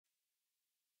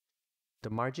The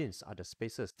margins are the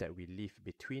spaces that we leave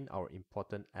between our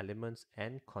important elements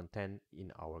and content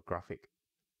in our graphic.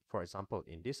 For example,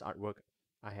 in this artwork,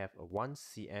 I have a 1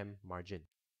 cm margin.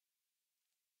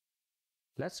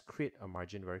 Let's create a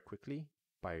margin very quickly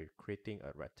by creating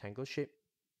a rectangle shape,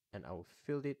 and I will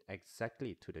fill it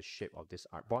exactly to the shape of this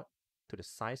artboard, to the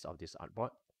size of this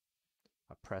artboard.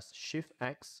 I press Shift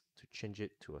X to change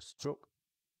it to a stroke,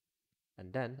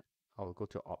 and then I will go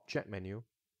to Object menu,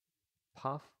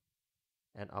 Path,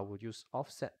 and I will use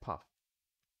Offset Path.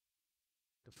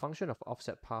 The function of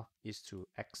Offset Path is to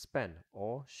expand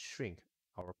or shrink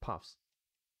our paths.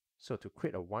 So to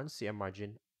create a 1 cm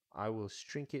margin, I will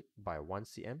shrink it by 1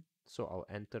 cm, so I'll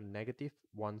enter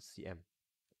 -1 cm.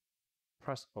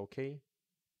 Press OK,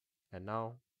 and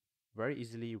now very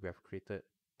easily we have created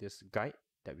this guide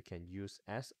that we can use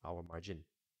as our margin.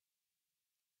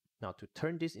 Now to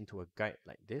turn this into a guide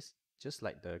like this, just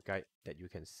like the guide that you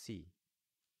can see,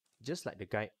 just like the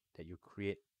guide that you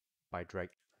create by drag,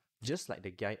 just like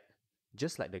the guide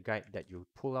that you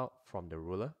pull out from the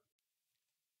ruler,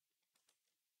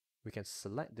 we can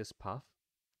select this path,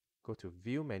 go to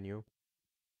View menu,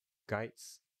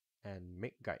 Guides, and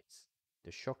Make Guides.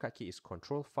 The shortcut key is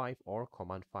Ctrl 5 or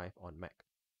Command 5 on Mac.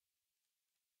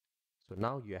 So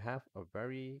now you have a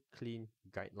very clean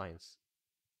guidelines.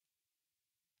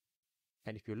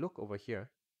 And if you look over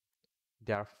here,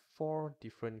 there are 4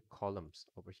 different columns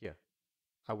over here.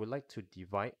 I would like to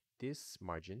divide this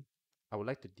margin. I would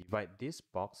like to divide this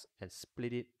box and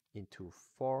split it into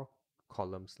 4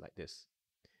 columns like this,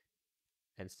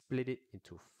 and split it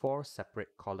into 4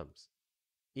 separate columns.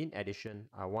 In addition,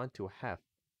 I want to have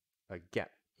a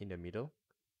gap in the middle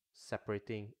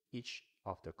separating each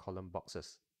of the column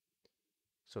boxes.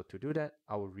 So to do that,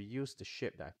 I will reuse the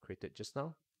shape that I've created just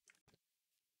now.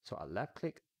 So I'll left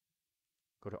click,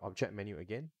 go to Object menu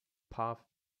again, Path,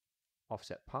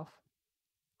 Offset Path.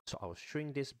 So I'll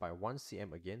shrink this by 1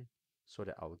 cm again so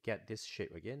that I'll get this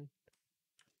shape again.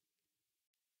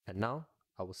 And now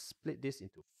I will split this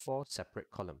into 4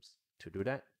 separate columns. To do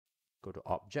that, go to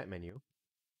Object menu,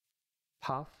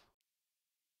 Path,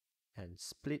 and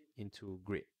split into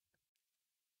grid.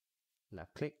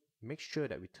 Left click, make sure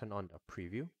that we turn on a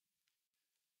preview.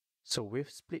 So with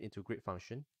split into grid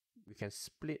function, we can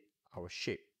split our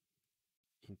shape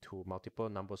into multiple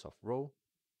numbers of row,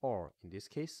 or in this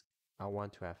case, I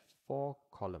want to have 4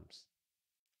 columns.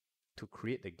 To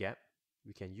create the gap,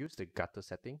 we can use the gutter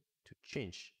setting to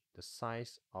change the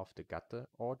size of the gutter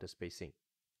or the spacing.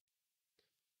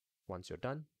 Once you're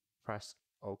done, press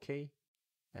OK,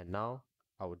 and now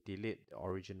I will delete the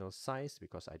original size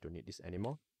because I don't need this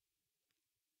anymore.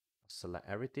 Select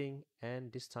everything,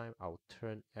 and this time I will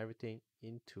turn everything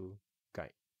into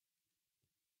guide,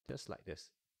 just like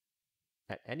this.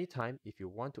 At any time, if you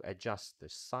want to adjust the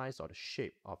size or the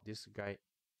shape of this guide,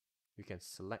 you can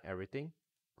select everything,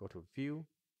 go to View,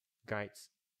 Guides,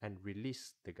 and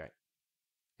release the guide.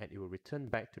 And it will return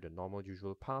back to the normal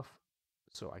usual path.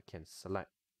 So I can select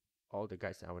all the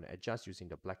guides that I want to adjust using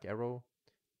the black arrow.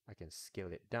 I can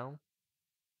scale it down.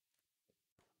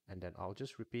 And then I'll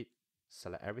just repeat,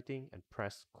 select everything and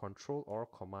press Ctrl or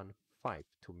Command 5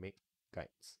 to make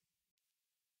guides.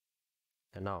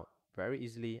 And now, very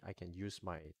easily, I can use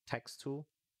my text tool,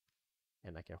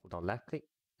 and I can hold down left click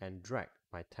and drag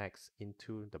my text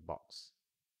into the box.